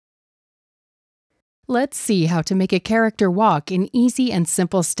Let's see how to make a character walk in easy and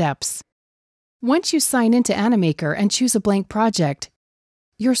simple steps. Once you sign into Animaker and choose a blank project,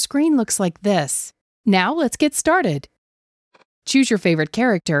 your screen looks like this. Now let's get started. Choose your favorite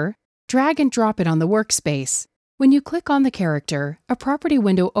character, drag and drop it on the workspace. When you click on the character, a property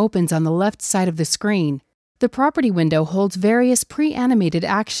window opens on the left side of the screen. The property window holds various pre-animated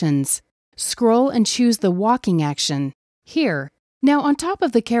actions. Scroll and choose the walking action. Here. Now on top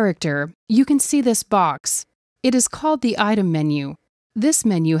of the character, you can see this box. It is called the item menu. This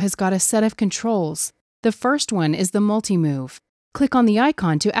menu has got a set of controls. The first one is the multi-move. Click on the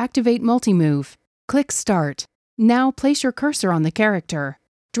icon to activate multi-move. Click Start. Now place your cursor on the character.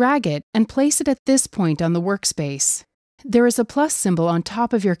 Drag it and place it at this point on the workspace. There is a plus symbol on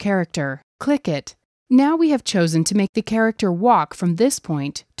top of your character. Click it. Now we have chosen to make the character walk from this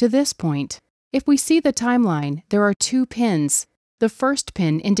point to this point. If we see the timeline, there are 2 pins. The first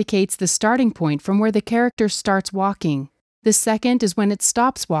pin indicates the starting point from where the character starts walking. The second is when it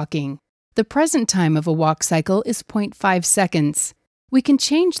stops walking. The present time of a walk cycle is 0.5 seconds. We can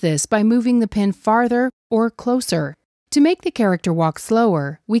change this by moving the pin farther or closer. To make the character walk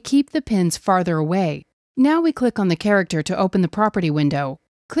slower, we keep the pins farther away. Now we click on the character to open the property window.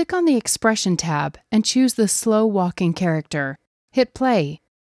 Click on the Expression tab and choose the slow walking character. Hit play.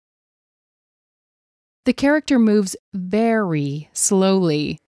 The character moves very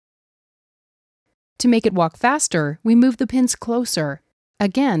slowly. To make it walk faster, we move the pins closer.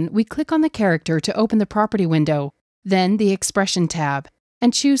 Again, we click on the character to open the property window, then the Expression tab,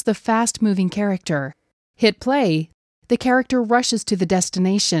 and choose the fast-moving character. Hit play. The character rushes to the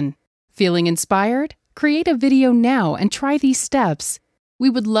destination. Feeling inspired? Create a video now and try these steps. We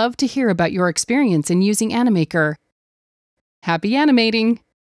would love to hear about your experience in using Animaker. Happy animating!